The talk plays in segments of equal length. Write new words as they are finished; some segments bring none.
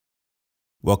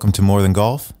Welcome to More Than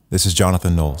Golf. This is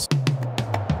Jonathan Knowles.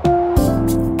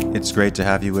 It's great to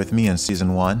have you with me in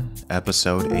Season 1,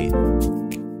 Episode 8.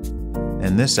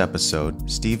 In this episode,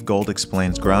 Steve Gould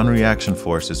explains ground reaction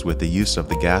forces with the use of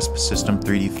the GASP System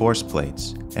 3D force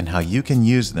plates and how you can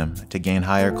use them to gain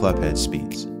higher clubhead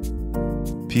speeds.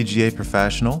 PGA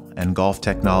professional and golf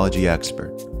technology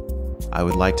expert, I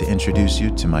would like to introduce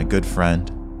you to my good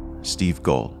friend, Steve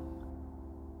Gould.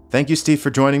 Thank you, Steve, for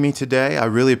joining me today. I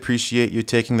really appreciate you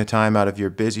taking the time out of your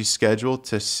busy schedule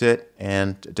to sit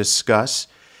and discuss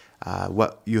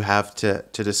what you have to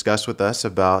discuss with us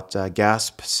about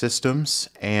GASP systems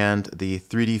and the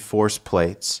 3D force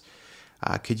plates.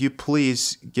 Could you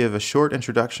please give a short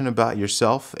introduction about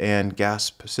yourself and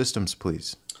GASP systems,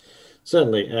 please?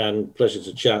 Certainly, and pleasure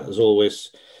to chat as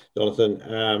always,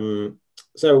 Jonathan.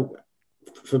 So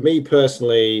for me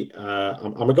personally,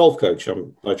 I'm a golf coach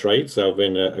by trade, so I've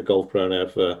been a golf pro now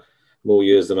for more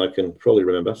years than I can probably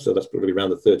remember. So that's probably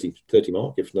around the 30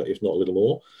 mark, if not a little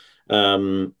more.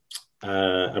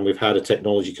 And we've had a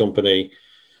technology company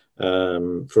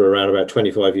for around about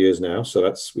 25 years now.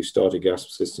 So we started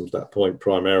GASP Systems at that point,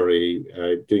 primarily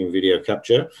doing video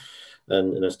capture.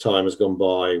 And as time has gone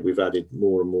by, we've added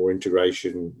more and more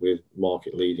integration with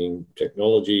market-leading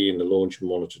technology in the launch and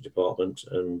monitor department.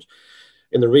 And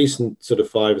in the recent sort of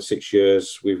 5 or 6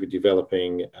 years, we've been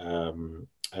developing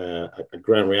a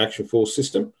ground reaction force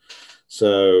system.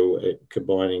 So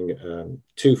combining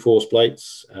 2 force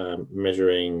plates,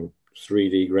 measuring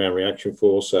 3D ground reaction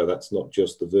force. So that's not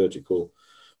just the vertical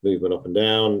movement up and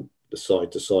down, the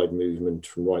side-to-side movement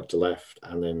from right to left,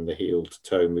 and then the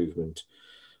heel-to-toe movement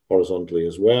horizontally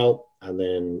as well. And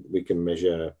then we can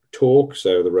measure torque,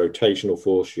 so the rotational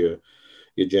force you're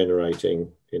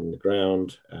generating in the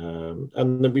ground.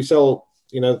 And then we sell,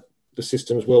 the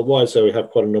systems worldwide. So we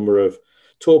have quite a number of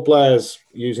tour players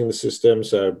using the system.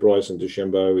 So Bryson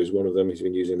DeChambeau is one of them. He's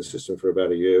been using the system for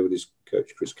about a year with his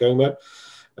coach, Chris Comer.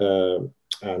 And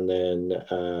then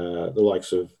the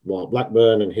likes of Mark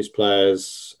Blackburn and his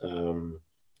players.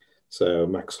 So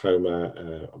Max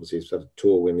Homa, obviously, he's had a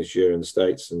tour win this year in the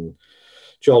States. And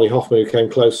Charlie Hoffman, who came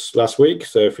close last week,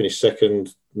 so finished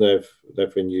second. They've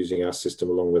been using our system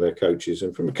along with their coaches.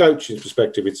 And from a coach's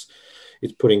perspective, it's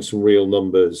putting some real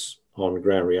numbers on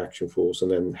ground reaction force and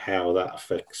then how that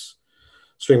affects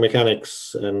swing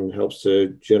mechanics and helps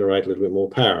to generate a little bit more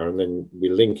power. And then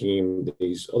we're linking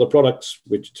these other products,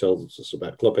 which tells us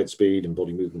about clubhead speed and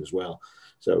body movement as well.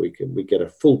 So we get a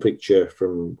full picture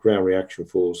from ground reaction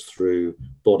force through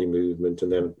body movement and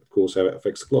then, of course, how it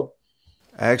affects the club.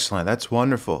 Excellent. That's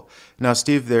wonderful. Now,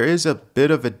 Steve, there is a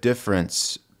bit of a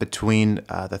difference between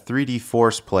the 3D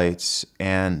force plates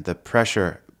and the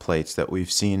pressure plates that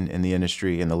we've seen in the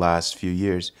industry in the last few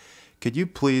years. Could you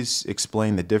please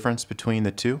explain the difference between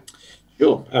the two?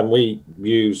 Sure. And we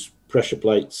use pressure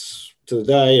plates to the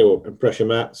day or pressure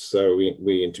mats. So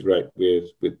we integrate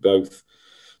with both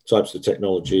types of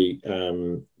technology.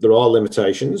 There are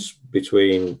limitations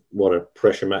between what a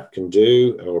pressure mat can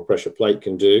do or a pressure plate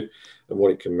can do and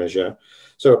what it can measure.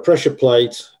 So a pressure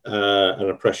plate and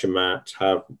a pressure mat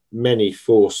have many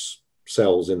force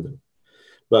cells in them,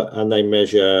 and they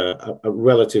measure a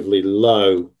relatively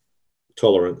low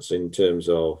tolerance in terms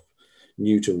of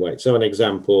Newton weight. So an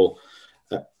example,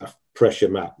 a pressure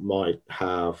mat might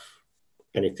have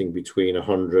anything between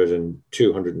 100 and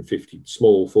 250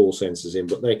 small force sensors in,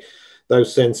 but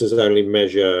those sensors only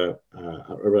measure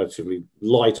a relatively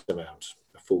light amount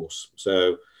of force,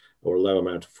 or a low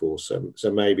amount of force,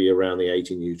 so maybe around the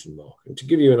 80 Newton mark. And to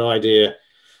give you an idea,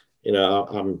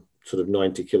 I'm sort of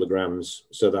 90 kilograms,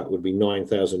 so that would be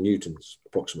 9,000 Newtons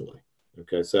approximately.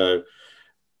 Okay, so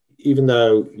even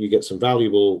though you get some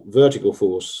valuable vertical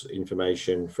force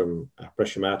information from a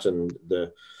pressure mat, and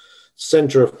the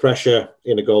center of pressure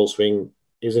in a golf swing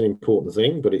is an important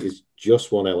thing, but it is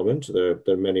just one element. There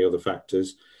are many other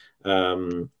factors.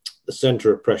 The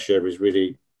center of pressure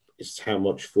is how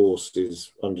much force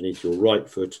is underneath your right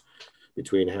foot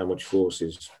between how much force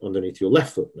is underneath your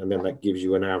left foot. And then that gives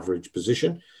you an average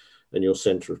position and your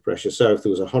center of pressure. So if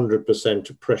there was 100%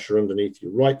 of pressure underneath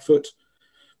your right foot,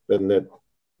 then the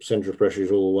center of pressure is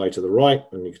all the way to the right.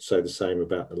 And you could say the same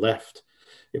about the left.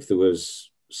 If there was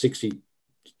 66%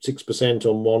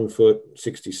 on one foot,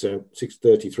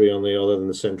 33 on the other, then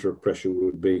the center of pressure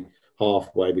would be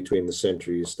halfway between the center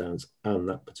of your stance and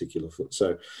that particular foot.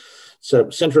 So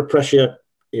center of pressure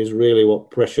is really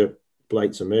what pressure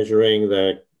plates are measuring.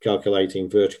 They're calculating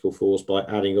vertical force by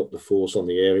adding up the force on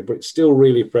the area, but it's still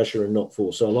really pressure and not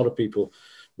force. So a lot of people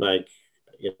make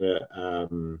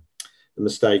the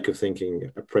mistake of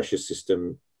thinking a pressure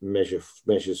system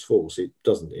measures force. It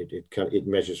doesn't. It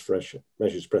measures pressure.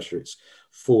 It's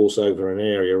force over an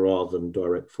area rather than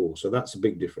direct force. So that's a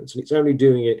big difference. And it's only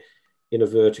doing it in a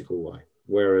vertical way,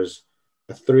 whereas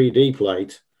a 3D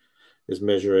plate is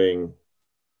measuring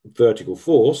vertical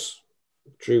force,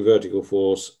 true vertical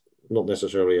force, not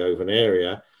necessarily over an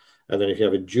area. And then if you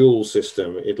have a dual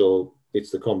system,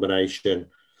 it's the combination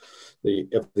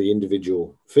of the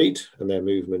individual feet and their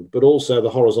movement, but also the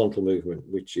horizontal movement,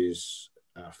 which is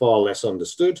far less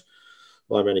understood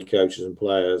by many coaches and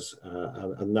players,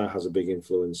 and that has a big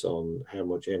influence on how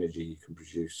much energy you can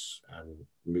produce and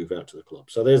move out to the club.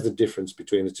 So there's the difference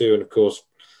between the two. And of course,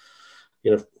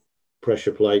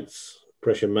 pressure plates,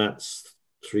 pressure mats,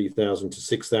 3,000 to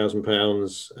 6,000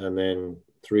 pounds, and then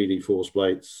 3D force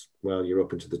plates, well, you're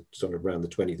up into the sort of around the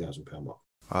 20,000 pound mark.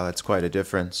 Wow, that's quite a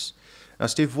difference. Now,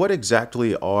 Steve, what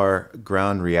exactly are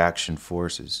ground reaction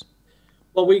forces?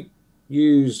 Well,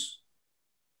 you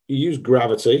use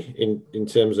gravity in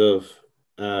terms of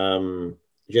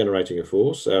generating a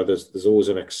force. So there's always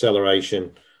an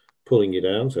acceleration pulling you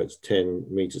down. So it's 10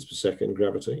 meters per second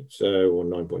gravity. So, or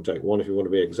 9.81 if you want to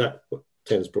be exact, but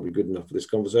 10 is probably good enough for this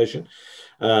conversation.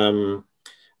 And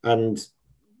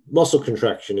muscle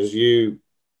contraction, as you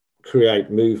create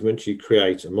movement, you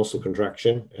create a muscle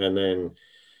contraction, and then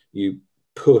you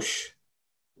push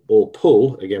or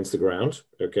pull against the ground,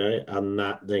 okay? And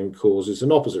that then causes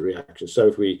an opposite reaction. So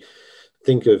if we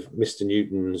think of Mr.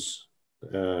 Newton's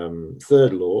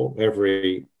third law,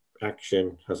 every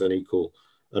action has an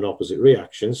opposite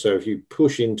reaction. So if you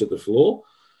push into the floor,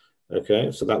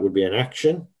 okay, so that would be an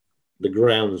action. The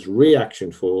ground's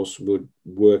reaction force would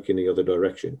work in the other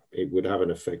direction. It would have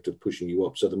an effect of pushing you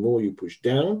up. So the more you push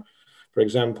down, for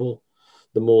example,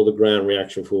 the more the ground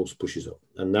reaction force pushes up.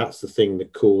 And that's the thing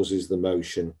that causes the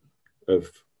motion of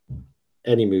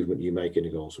any movement you make in a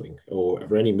golf swing, or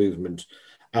of any movement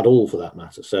at all for that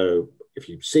matter. So if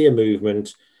you see a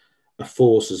movement, a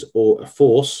force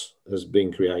has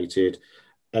been created.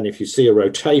 And if you see a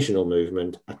rotational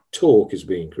movement, a torque is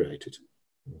being created.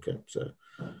 Okay,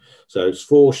 so it's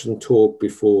force and torque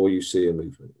before you see a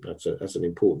movement. That's an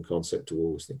important concept to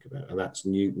always think about. And that's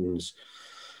Newton's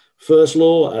first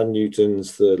law and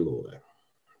Newton's third law there.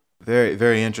 Very,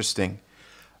 very interesting.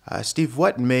 Steve,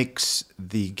 what makes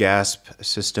the GASP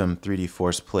System 3D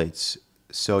force plates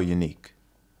so unique?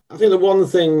 I think the one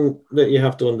thing that you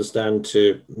have to understand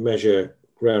to measure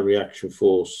ground reaction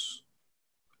force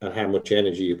and how much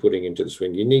energy you're putting into the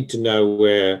swing, you need to know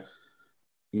where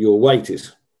your weight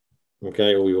is,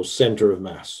 okay, or your center of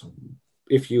mass.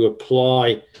 If you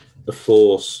apply the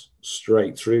force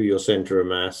straight through your center of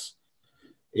mass,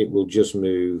 it will just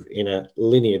move in a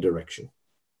linear direction,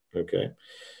 okay?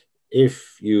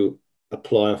 If you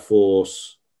apply a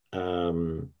force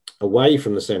away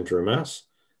from the center of mass,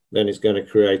 then it's going to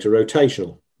create a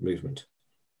rotational movement.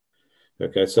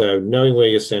 Okay, so knowing where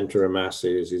your center of mass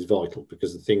is vital,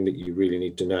 because the thing that you really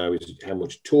need to know is how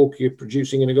much torque you're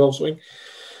producing in a golf swing.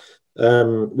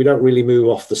 We don't really move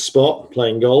off the spot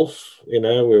playing golf.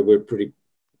 We're pretty,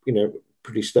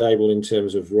 pretty stable in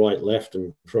terms of right, left,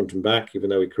 and front and back. Even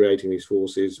though we're creating these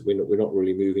forces, we're not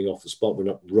really moving off the spot. We're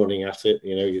not running at it.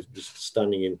 You're just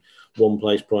standing in one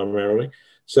place primarily.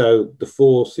 So the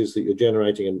forces that you're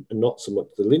generating are not so much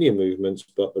the linear movements,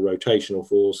 but the rotational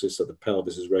forces. So the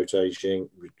pelvis is rotating.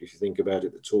 If you think about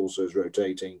it, the torso is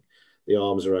rotating, the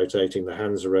arms are rotating, the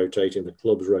hands are rotating, the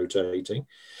club's rotating.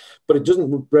 But it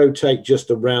doesn't rotate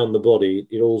just around the body.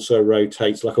 It also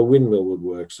rotates like a windmill would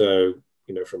work. So,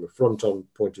 from a front-on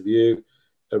point of view,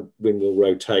 a windmill will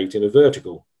rotate in a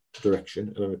vertical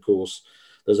direction. And of course,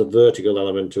 there's a vertical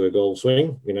element to a golf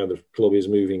swing. The club is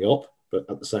moving up, but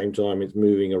at the same time, it's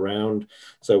moving around.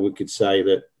 So we could say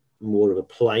that more of a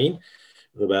plane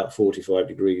of about 45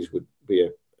 degrees would be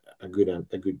a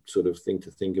good sort of thing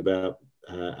to think about.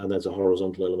 And there's a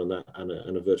horizontal element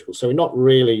and a vertical. So we're not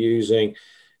really using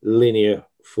linear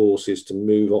forces to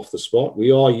move off the spot.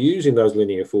 We are using those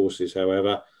linear forces,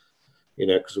 however,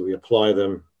 because if we apply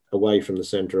them away from the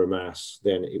center of mass,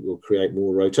 then it will create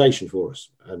more rotation for us.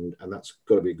 And that's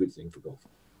got to be a good thing for golf.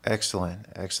 Excellent,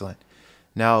 excellent.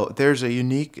 Now, there's a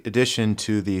unique addition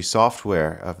to the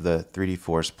software of the 3D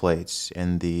force plates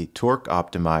in the torque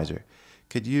optimizer.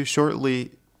 Could you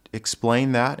shortly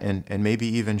explain that and maybe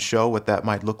even show what that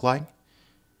might look like?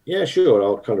 Yeah, sure.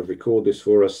 I'll kind of record this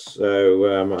for us.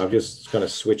 So I've just kind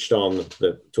of switched on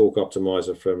the torque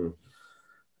optimizer from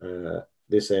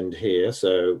this end here.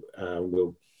 So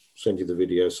we'll send you the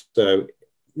video. So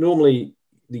normally,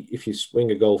 if you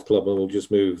swing a golf club, and we'll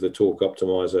just move the torque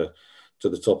optimizer to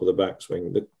the top of the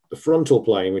backswing. The frontal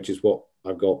plane, which is what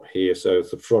I've got here, so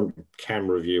it's the front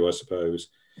camera view, I suppose.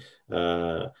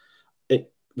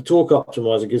 The torque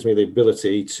optimizer gives me the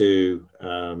ability to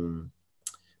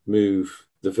move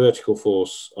the vertical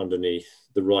force underneath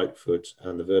the right foot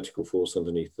and the vertical force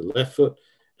underneath the left foot,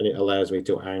 and it allows me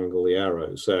to angle the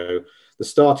arrow. So the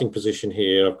starting position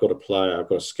here, I've got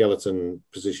a skeleton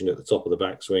position at the top of the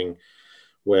backswing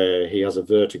where he has a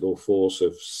vertical force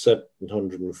of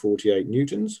 748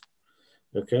 newtons.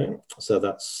 Okay, so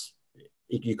that's,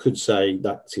 you could say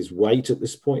that's his weight at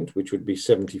this point, which would be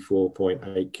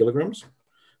 74.8 kilograms.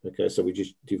 Okay, so we're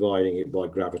just dividing it by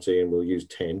gravity, and we'll use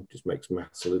 10. Just makes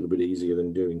maths a little bit easier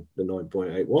than doing the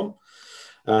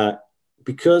 9.81.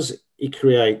 Because it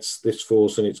creates this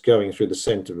force and it's going through the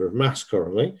center of mass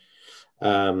currently,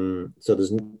 so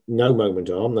there's no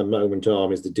moment arm. The moment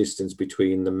arm is the distance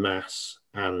between the mass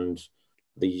and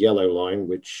the yellow line,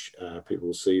 which people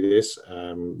will see this,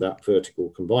 that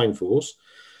vertical combined force,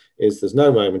 there's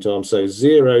no moment arm. So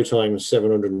 0 times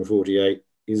 748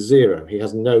 is 0. He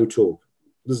has no torque.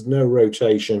 There's no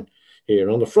rotation here.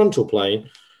 And on the frontal plane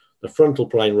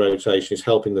rotation is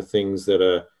helping the things that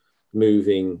are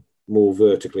moving more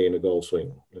vertically in a golf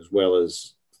swing, as well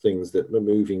as things that are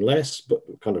moving less, but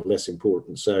kind of less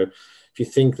important. So if you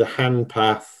think the hand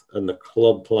path and the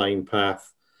club plane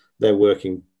path, they're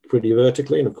working pretty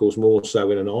vertically, and of course more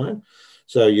so in an iron.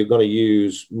 So you're going to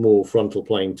use more frontal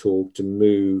plane torque to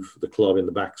move the club in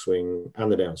the backswing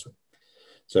and the downswing.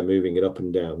 So moving it up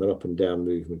and down, that up and down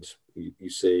movement you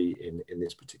see in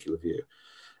this particular view.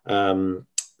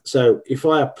 So if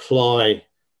I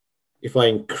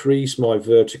increase my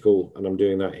vertical, and I'm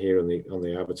doing that here on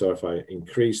the avatar, if I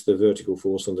increase the vertical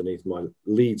force underneath my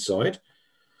lead side,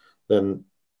 then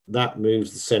that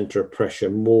moves the center of pressure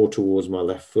more towards my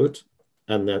left foot,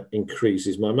 and that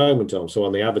increases my moment arm. So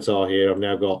on the avatar here, I've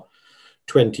now got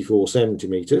 24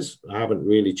 centimeters. I haven't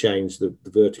really changed the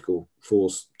vertical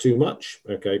force too much,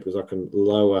 okay, because I can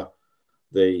lower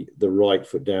the right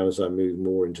foot down as I move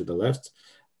more into the left.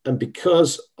 And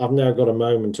because I've now got a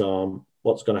moment arm,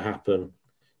 what's going to happen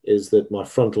is that my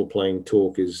frontal plane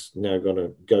torque is now going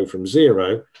to go from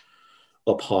 0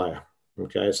 up higher.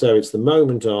 Okay, so it's the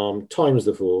moment arm times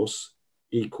the force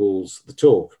equals the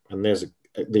torque. And there's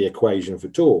the equation for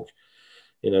torque.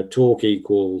 You know, torque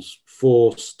equals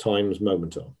force times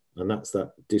moment arm. And that's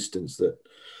that distance that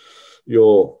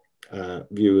your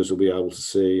viewers will be able to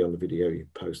see on the video you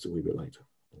post a wee bit later.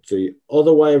 The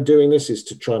other way of doing this is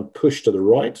to try and push to the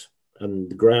right, and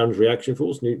the ground reaction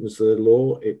force, Newton's third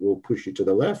law, it will push you to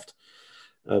the left,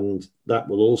 and that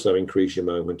will also increase your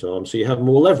moment arm, so you have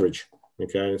more leverage.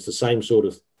 Okay, it's the same sort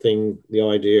of thing, the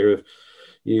idea of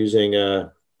using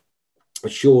a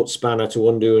short spanner to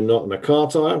undo a knot in a car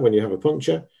tire when you have a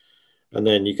puncture, and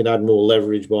then you can add more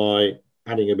leverage by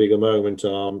adding a bigger moment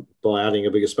arm by adding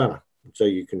a bigger spanner, so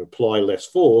you can apply less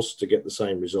force to get the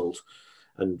same result,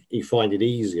 and you find it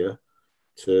easier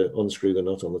to unscrew the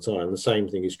nut on the tire. And the same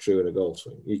thing is true in a golf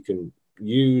swing. You can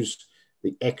use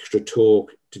the extra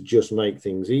torque to just make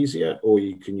things easier, or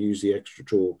you can use the extra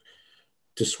torque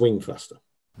to swing faster.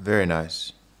 Very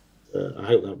nice. I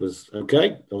hope that was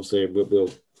okay. Obviously,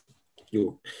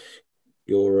 your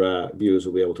viewers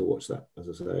will be able to watch that, as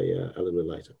I say, a little bit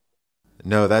later.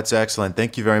 No, that's excellent.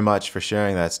 Thank you very much for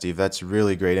sharing that, Steve. That's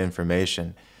really great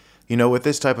information. You know, with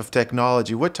this type of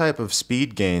technology, what type of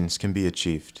speed gains can be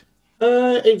achieved?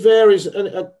 It varies,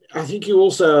 and I think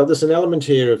there's an element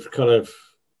here of kind of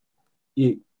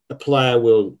a player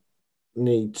will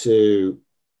need to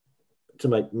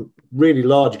make really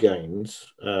large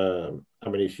gains. I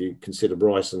mean, if you consider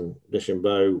Bryson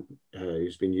DeChambeau,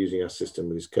 who's been using our system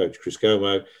with his coach Chris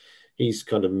Como, he's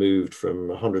kind of moved from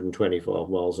 125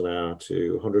 miles an hour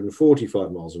to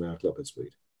 145 miles an hour club head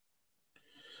speed.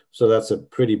 So that's a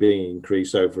pretty big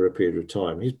increase over a period of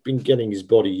time. He's been getting his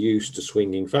body used to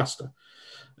swinging faster.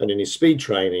 And in his speed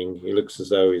training, he looks as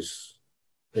though he's,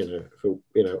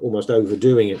 almost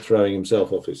overdoing it, throwing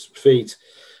himself off his feet.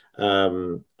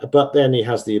 But then he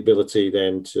has the ability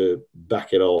then to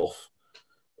back it off,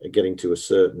 getting to a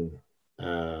certain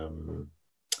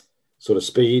sort of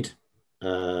speed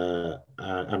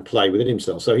and play within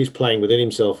himself. So he's playing within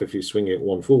himself if he's swinging at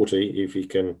 140, if he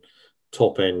can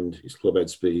top end his club head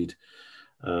speed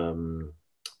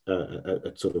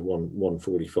at sort of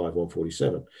 145,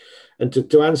 147. And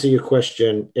to answer your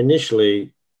question,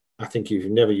 initially, I think if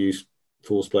you've never used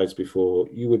force plates before,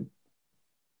 the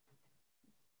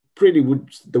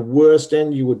worst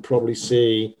end, you would probably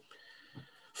see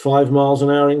 5 miles an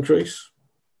hour increase.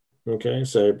 Okay,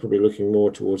 so probably looking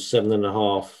more towards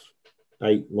 7.5,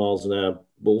 8 miles an hour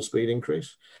ball speed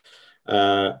increase.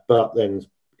 But then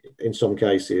in some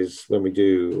cases, when we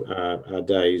do our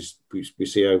days, we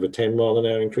see over 10 mile an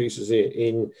hour increases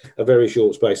in a very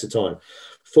short space of time.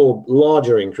 For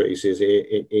larger increases,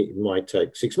 it might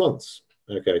take 6 months,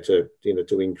 okay,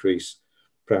 to increase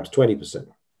perhaps 20%.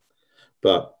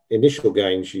 But initial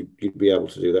gains, you'd be able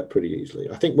to do that pretty easily.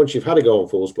 I think once you've had a go on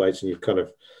force plates and you've kind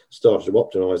of started to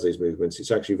optimize these movements,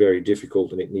 it's actually very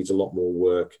difficult and it needs a lot more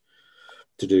work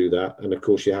to do that. And of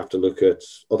course, you have to look at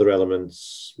other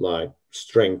elements like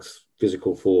strength,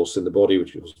 physical force in the body,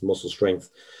 which is muscle strength,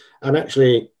 and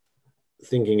actually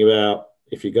thinking about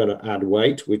if you're going to add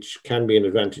weight, which can be an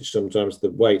advantage sometimes,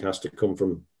 the weight has to come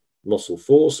from muscle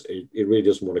force. It really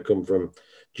doesn't want to come from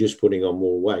just putting on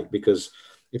more weight, because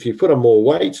if you put on more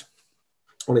weight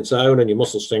on its own and your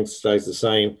muscle strength stays the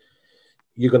same,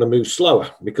 you're going to move slower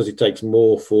because it takes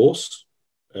more force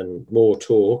and more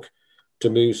torque to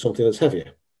move something that's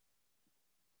heavier.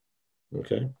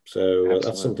 Okay, so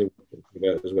that's something to think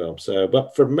about as well. So,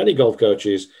 but for many golf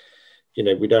coaches,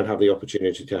 we don't have the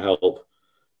opportunity to help,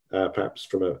 perhaps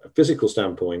from a physical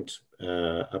standpoint,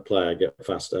 a player get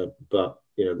faster. But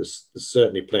there's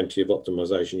certainly plenty of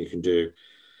optimization you can do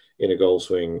in a golf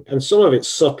swing, and some of it's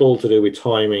subtle to do with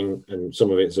timing, and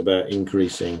some of it's about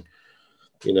increasing,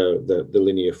 the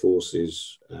linear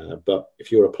forces. But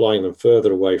if you're applying them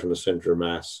further away from the center of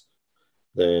mass,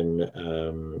 then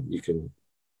you can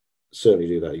certainly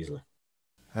do that easily.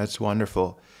 That's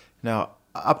wonderful. Now,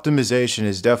 optimization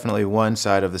is definitely one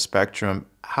side of the spectrum.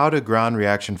 How do ground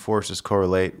reaction forces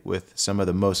correlate with some of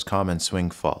the most common swing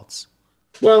faults?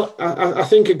 Well, I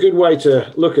think a good way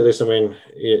to look at this, I mean,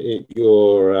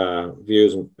 your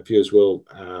viewers will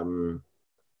and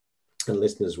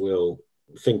listeners will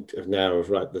think of now of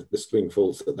the swing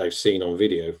faults that they've seen on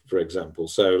video, for example.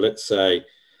 So let's say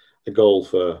a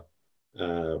golfer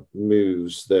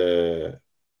move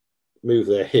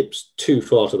their hips too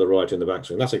far to the right in the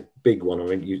backswing. That's a big one.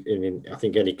 I mean, I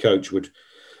think any coach would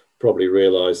probably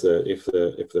realize that if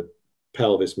the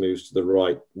pelvis moves to the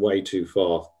right way too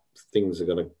far, things are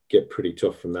going to get pretty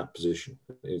tough from that position.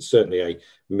 It's certainly a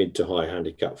mid to high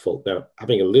handicap fault. Now,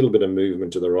 having a little bit of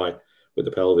movement to the right with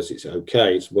the pelvis, it's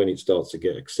okay. It's when it starts to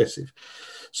get excessive.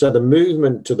 So the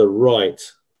movement to the right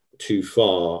too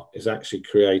far is actually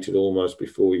created almost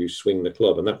before you swing the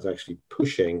club, and that's actually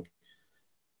pushing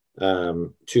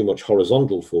too much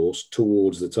horizontal force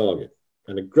towards the target.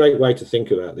 And a great way to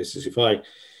think about this is if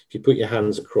you put your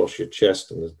hands across your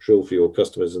chest, and the drill for your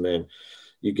customers, and then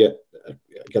you get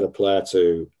a player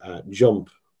to jump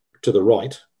to the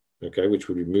right, okay, which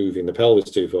would be moving the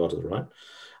pelvis too far to the right.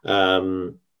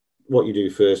 What you do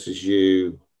first is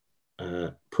you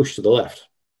push to the left.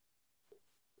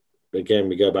 Again,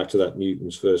 we go back to that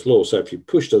Newton's first law. So if you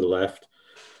push to the left,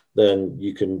 then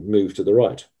you can move to the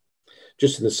right.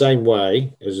 Just in the same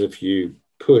way as if you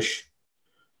push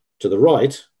to the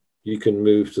right, you can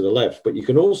move to the left. But you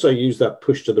can also use that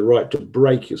push to the right to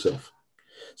brake yourself.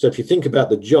 So if you think about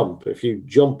the jump, if you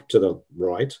jump to the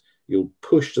right, you'll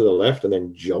push to the left and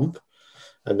then jump.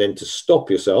 And then to stop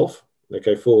yourself,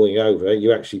 okay, falling over,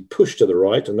 you actually push to the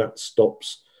right, and that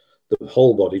stops the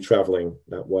whole body traveling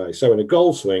that way. So in a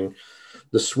golf swing,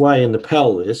 the sway in the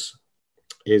pelvis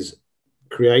is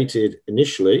created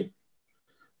initially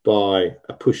by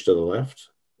a push to the left,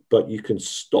 but you can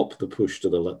stop the push to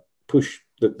the left, push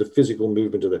the physical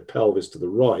movement of the pelvis to the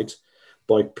right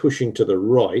by pushing to the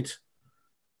right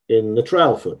in the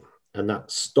trail foot, and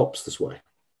that stops the sway.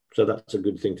 So that's a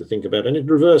good thing to think about. And the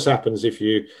reverse happens if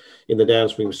you, in the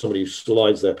downswing, with somebody who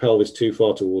slides their pelvis too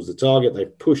far towards the target,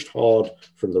 they've pushed hard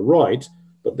from the right,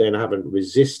 but then haven't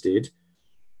resisted,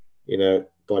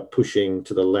 by pushing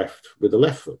to the left with the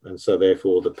left foot. And so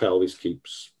therefore the pelvis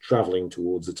keeps traveling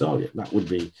towards the target. That would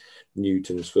be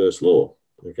Newton's first law.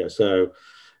 Okay, so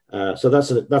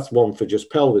that's one for just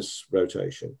pelvis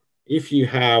rotation. If you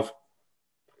have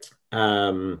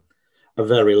a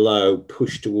very low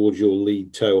push towards your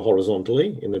lead toe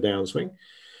horizontally in the downswing,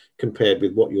 compared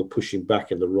with what you're pushing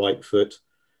back in the right foot,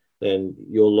 then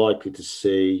you're likely to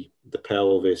see the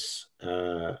pelvis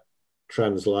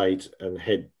translate and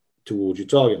head towards your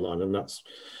target line. And that's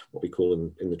what we call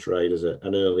in the trade as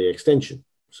an early extension.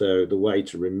 So the way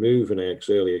to remove an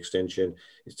early extension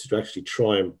is to actually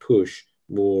try and push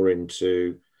more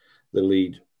into the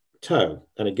lead toe.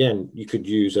 And again, you could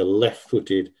use a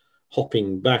left-footed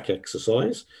hopping back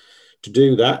exercise. To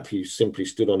do that, if you simply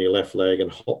stood on your left leg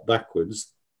and hop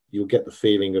backwards, you'll get the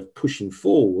feeling of pushing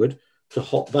forward to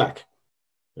hop back.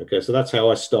 Okay, so that's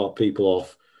how I start people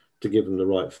off to give them the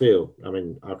right feel. I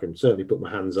mean, I can certainly put my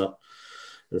hands up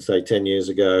and say 10 years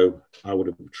ago, I would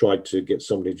have tried to get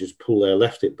somebody to just pull their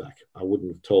left hip back. I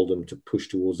wouldn't have told them to push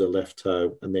towards their left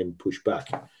toe and then push back.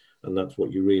 And that's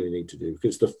what you really need to do,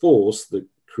 because the force that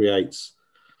creates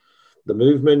the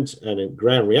movement, and a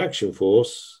ground reaction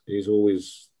force is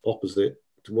always opposite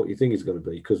to what you think it's going to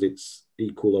be, because it's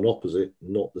equal and opposite,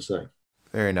 not the same.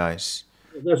 Very nice.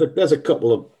 There's a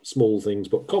couple of small things,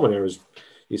 but common errors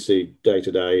you see day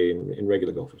to day in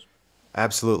regular golfers.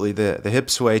 Absolutely. The hip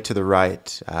sway to the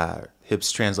right,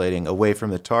 hips translating away from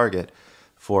the target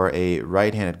for a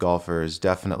right-handed golfer is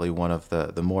definitely one of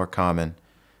the more common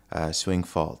swing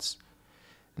faults.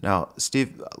 Now,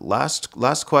 Steve,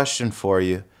 last question for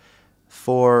you.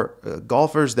 For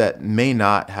golfers that may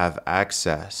not have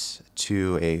access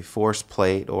to a force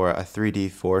plate or a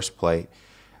 3D force plate,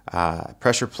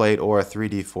 pressure plate or a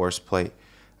 3D force plate,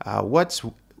 what's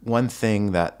one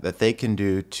thing that they can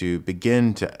do to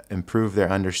begin to improve their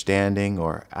understanding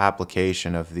or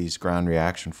application of these ground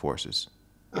reaction forces?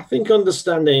 I think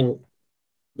understanding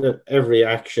that every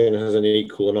action has an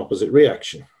equal and opposite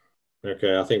reaction.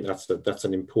 Okay, I think that's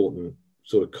an important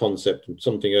sort of concept, and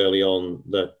something early on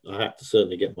that I had to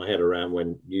certainly get my head around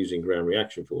when using ground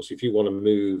reaction force. If you want to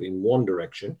move in one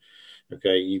direction,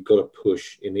 okay, you've got to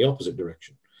push in the opposite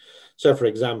direction. So, for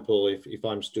example, if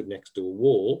I'm stood next to a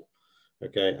wall,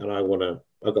 okay, and I've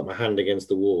got my hand against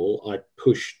the wall, I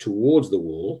push towards the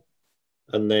wall,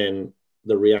 and then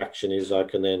the reaction is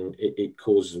it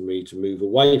causes me to move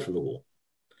away from the wall.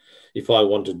 If I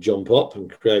want to jump up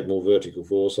and create more vertical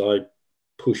force, I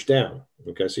push down.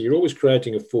 Okay, so you're always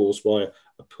creating a force by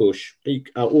a push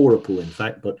or a pull, in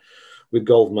fact, but with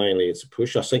golf mainly it's a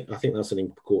push. I think that's an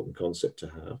important concept to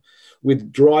have.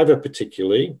 With driver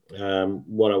particularly,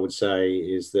 what I would say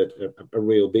is that a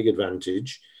real big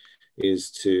advantage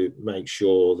is to make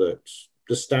sure that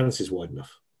the stance is wide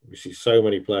enough. We see so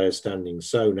many players standing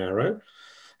so narrow.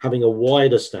 Having a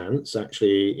wider stance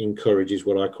actually encourages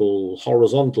what I call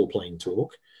horizontal plane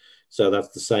torque. So that's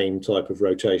the same type of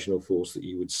rotational force that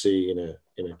you would see in a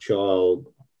child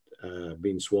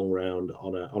being swung round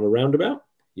on a roundabout.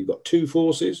 You've got two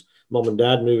forces, mom and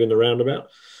dad moving the roundabout,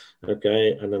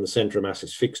 okay, and then the centre of mass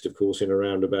is fixed, of course, in a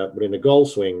roundabout. But in a golf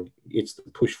swing, it's the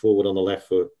push forward on the left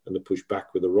foot and the push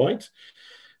back with the right.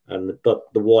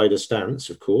 But the wider stance,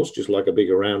 of course, just like a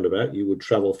bigger roundabout, you would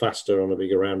travel faster on a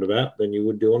bigger roundabout than you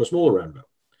would do on a smaller roundabout.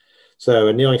 So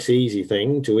a nice, easy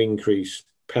thing to increase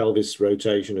pelvis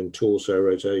rotation and torso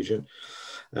rotation,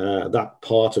 that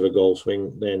part of a golf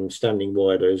swing, then standing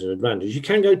wider is an advantage. You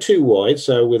can go too wide,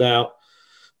 so without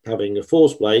having a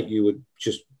force plate, you would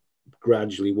just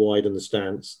gradually widen the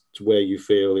stance to where you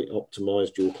feel it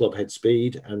optimized your club head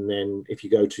speed. And then if you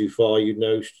go too far, you'd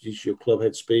notice your club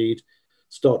head speed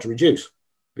start to reduce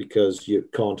because you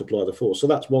can't apply the force. So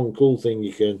that's one cool thing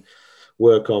you can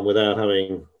work on without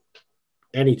having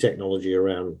any technology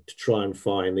around, to try and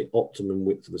find the optimum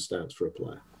width of the stance for a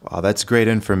player. Wow, that's great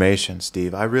information,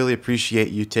 Steve. I really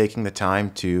appreciate you taking the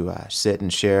time to sit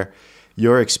and share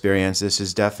your experience. This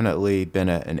has definitely been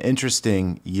an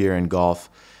interesting year in golf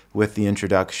with the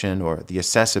introduction or the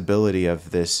accessibility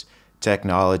of this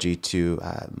technology to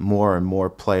more and more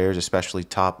players, especially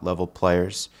top-level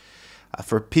players.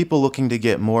 For people looking to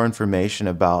get more information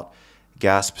about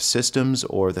GASP systems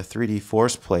or the 3D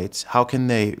force plates, how can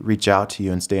they reach out to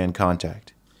you and stay in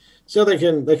contact? So they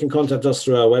can contact us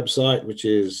through our website, which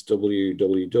is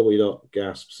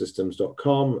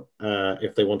www.gaspsystems.com.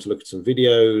 If they want to look at some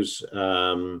videos,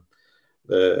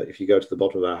 if you go to the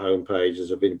bottom of our homepage,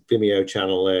 there's a Vimeo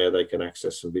channel there. They can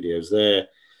access some videos there.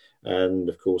 And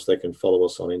of course, they can follow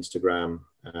us on Instagram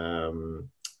and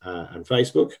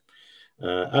Facebook.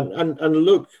 And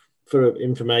look for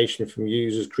information from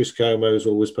users. Chris Como's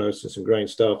always posting some great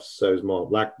stuff. So is Mark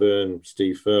Blackburn,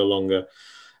 Steve Furlonger.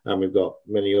 And we've got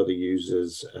many other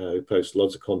users who post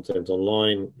lots of content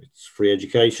online. It's free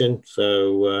education.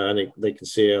 So and they can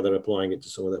see how they're applying it to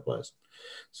some of their players.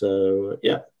 So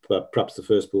yeah, but perhaps the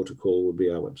first port of call would be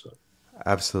our website.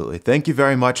 Absolutely. Thank you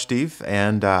very much, Steve.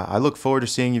 And I look forward to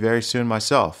seeing you very soon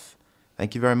myself.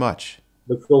 Thank you very much.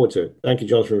 Look forward to it. Thank you,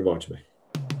 John, for inviting me.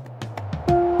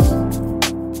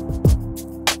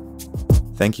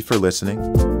 Thank you for listening.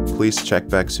 Please check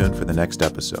back soon for the next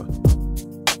episode.